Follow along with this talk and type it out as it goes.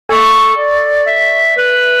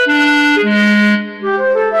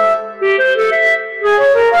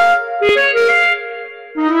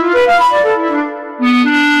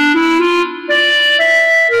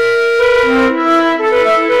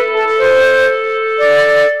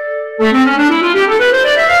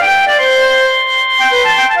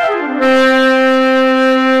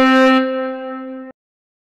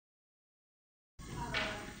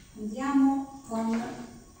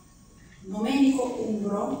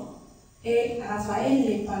e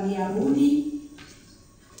Raffaele Pagliaruli.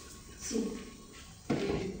 Sì.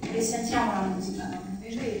 E sentiamo la musica, no?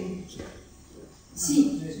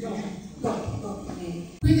 Sì.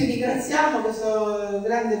 Quindi ringraziamo questo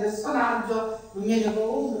grande personaggio, Domenico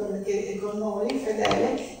Umbro, perché è con noi,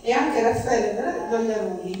 fedele, e anche Raffaele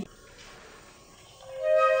Pagliaruli.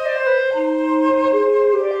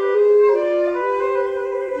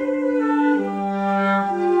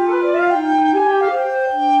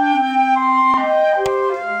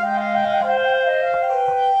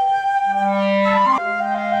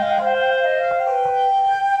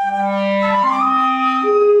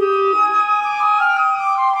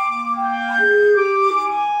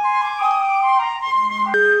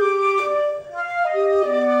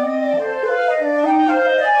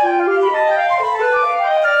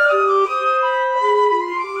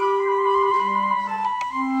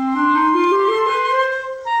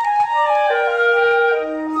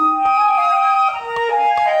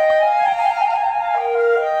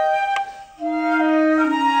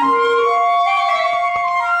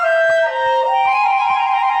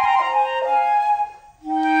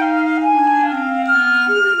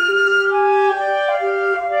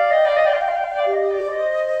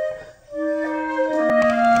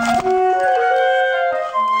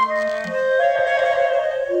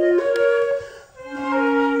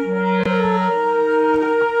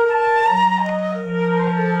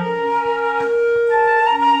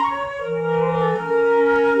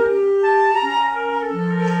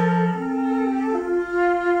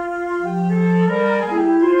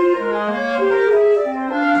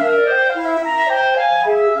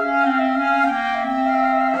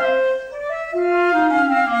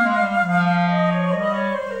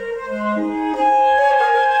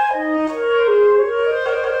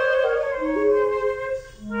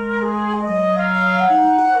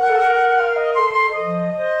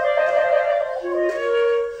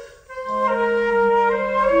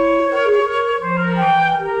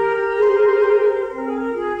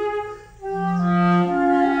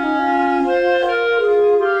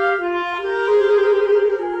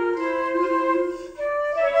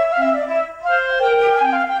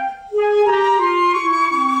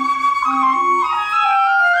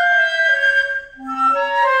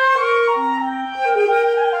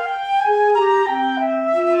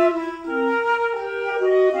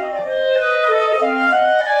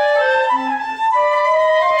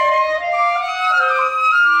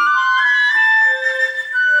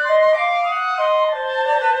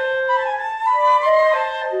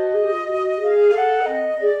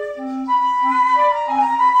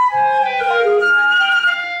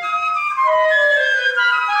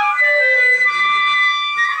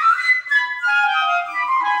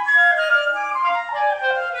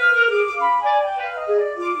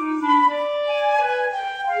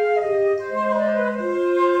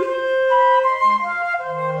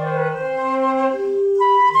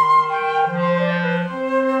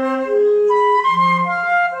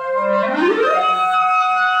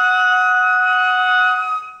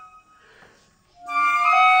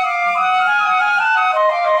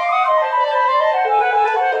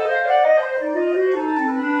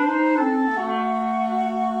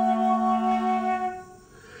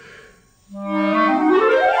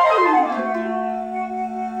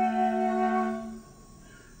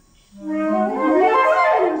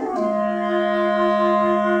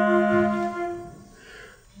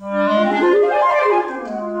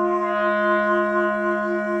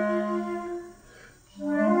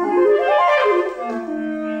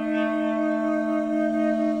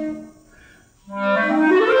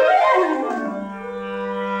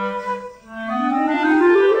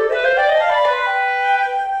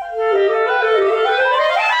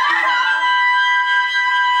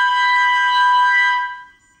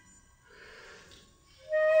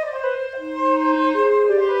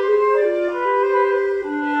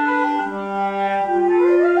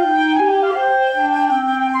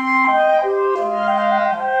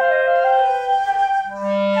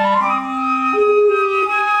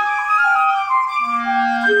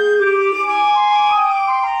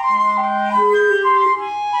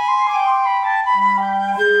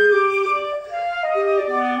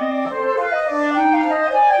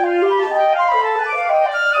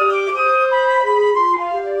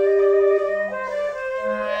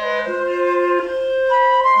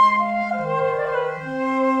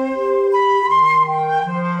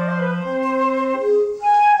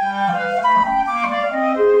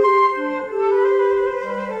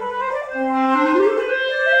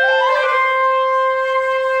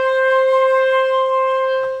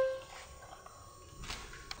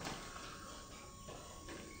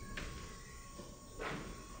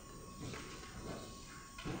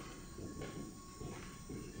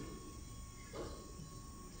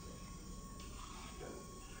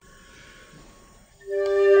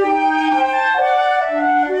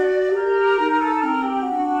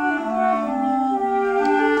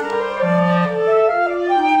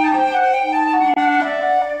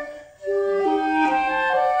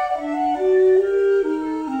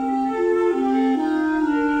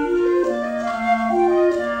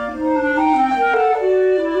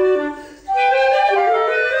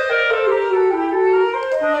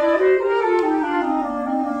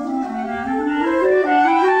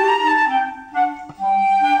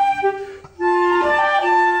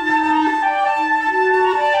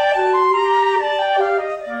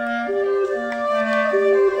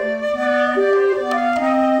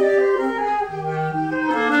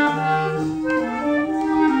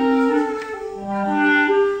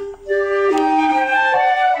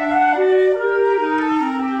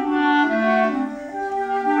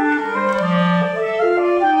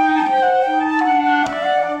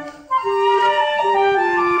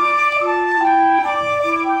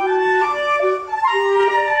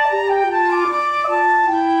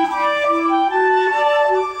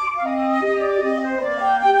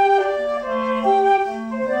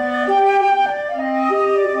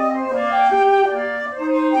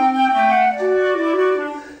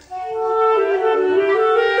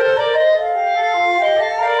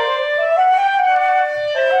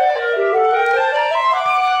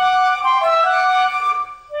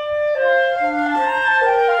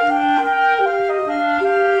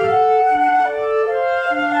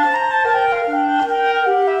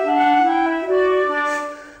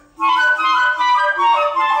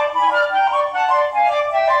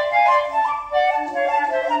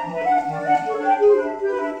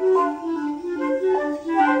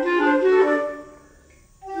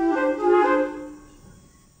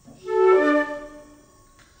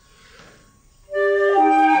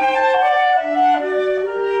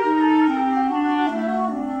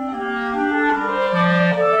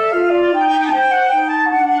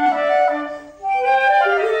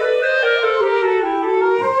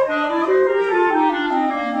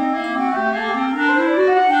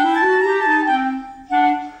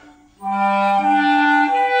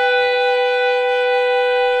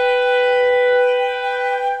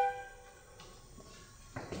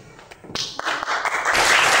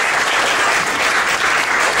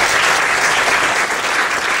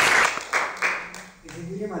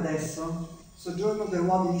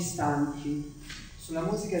 stanchi, sulla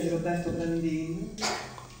musica di Roberto Prandin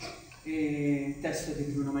e testo di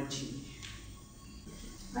Bruno Mancini.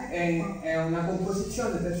 È una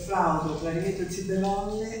composizione per flauto, clarinetto e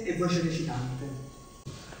zibellone e voce recitante.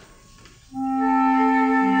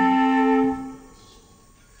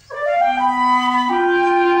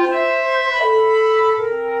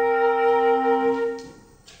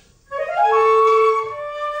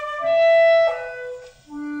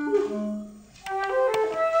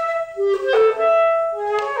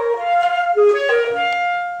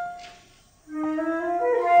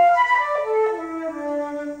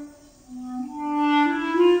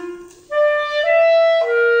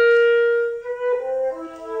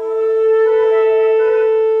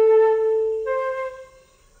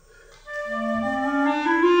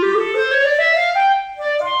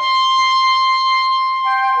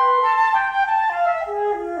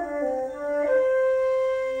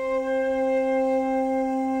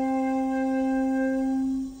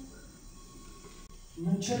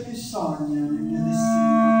 Non c'è più sogno nel mio destino.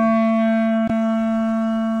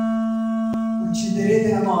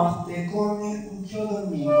 Ucciderete la morte come un chiodo al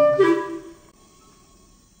muro.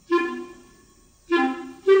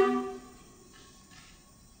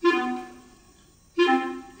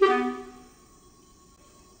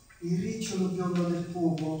 Il ricciolo biondo del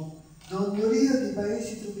pupo, dondolio di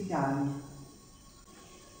paesi tropicali.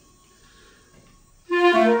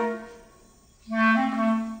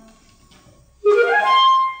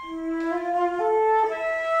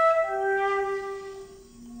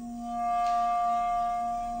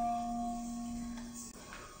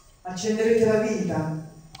 Accenderete la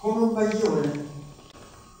vita come un bagliore.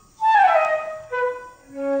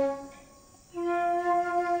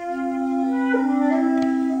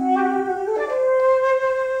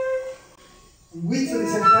 Un guizzo di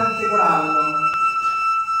serpente corallo,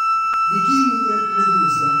 di chimiche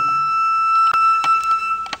meduse.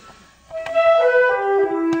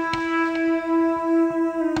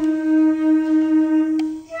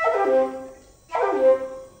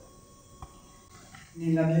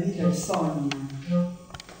 Nella mia vita il sogno,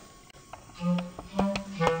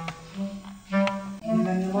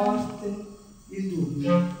 nella mia morte il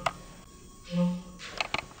dubbio.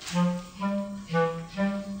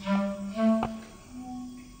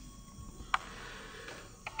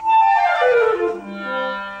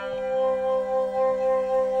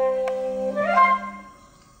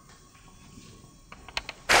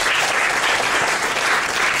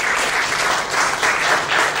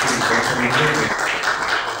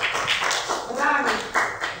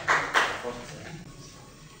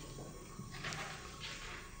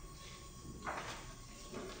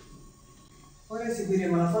 Ora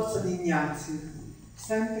eseguiremo la forza di Ignazio,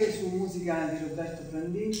 sempre su musica di Roberto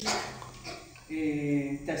Prandin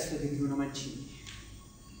e testo di Bruno Mancini.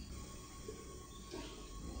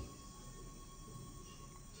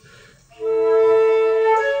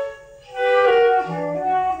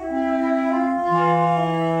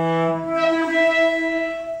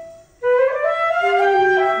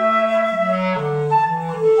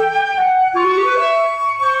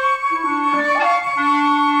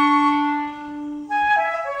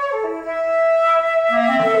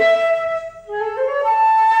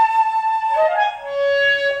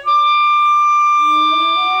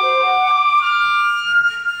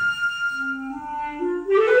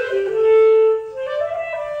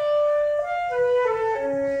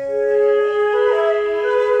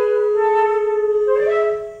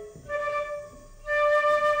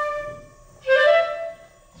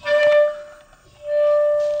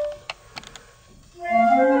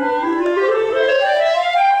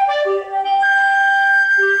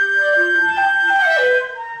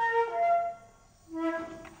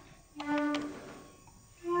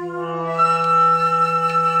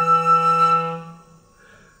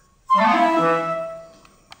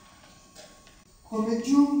 Come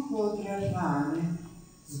giunco tra rane,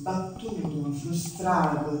 sbattuto,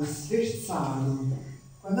 frustrato, sferzato.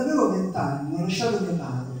 Quando avevo 20 anni ho lasciato mio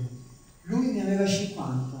padre, lui ne aveva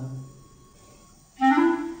 50.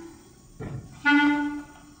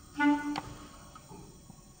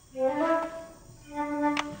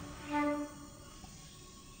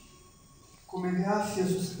 Come graffio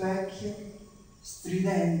su specchio,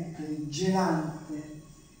 stridente, gelante,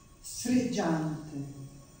 sfregiante.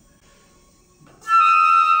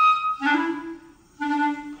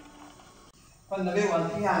 Quando avevo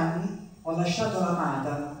altri anni ho lasciato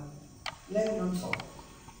l'amata, lei non so.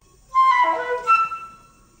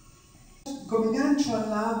 Come gancio al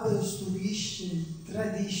labbro stupisce,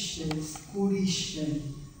 tradisce, scurisce.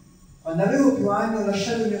 Quando avevo più anni ho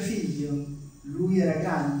lasciato mio figlio, lui era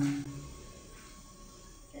grande.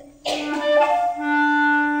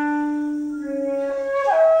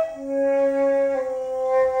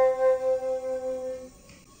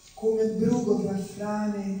 Come bruco fra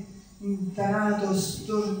frane, intanato,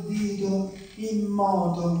 stordito,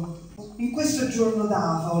 immoto. In questo giorno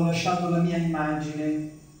d'afa ho lasciato la mia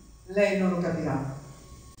immagine. Lei non lo capirà.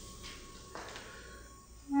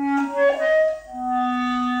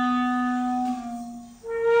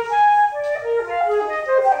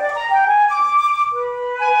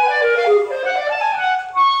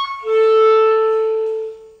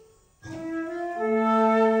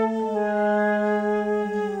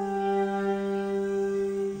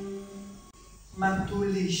 Ma tu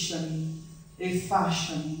lisciami e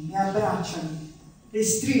fasciami e abbracciami e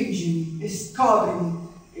stringimi e scoprimi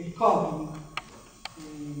e coprimi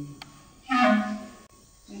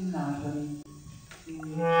e narrami e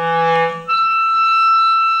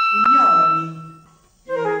ignorami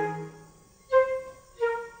e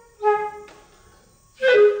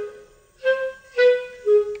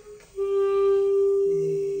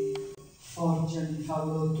forgiami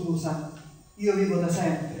favola ottusa, io vivo da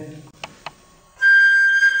sempre.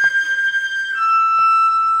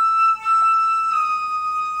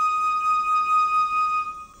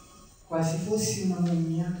 Quasi fossi una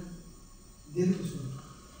mummia, deluso.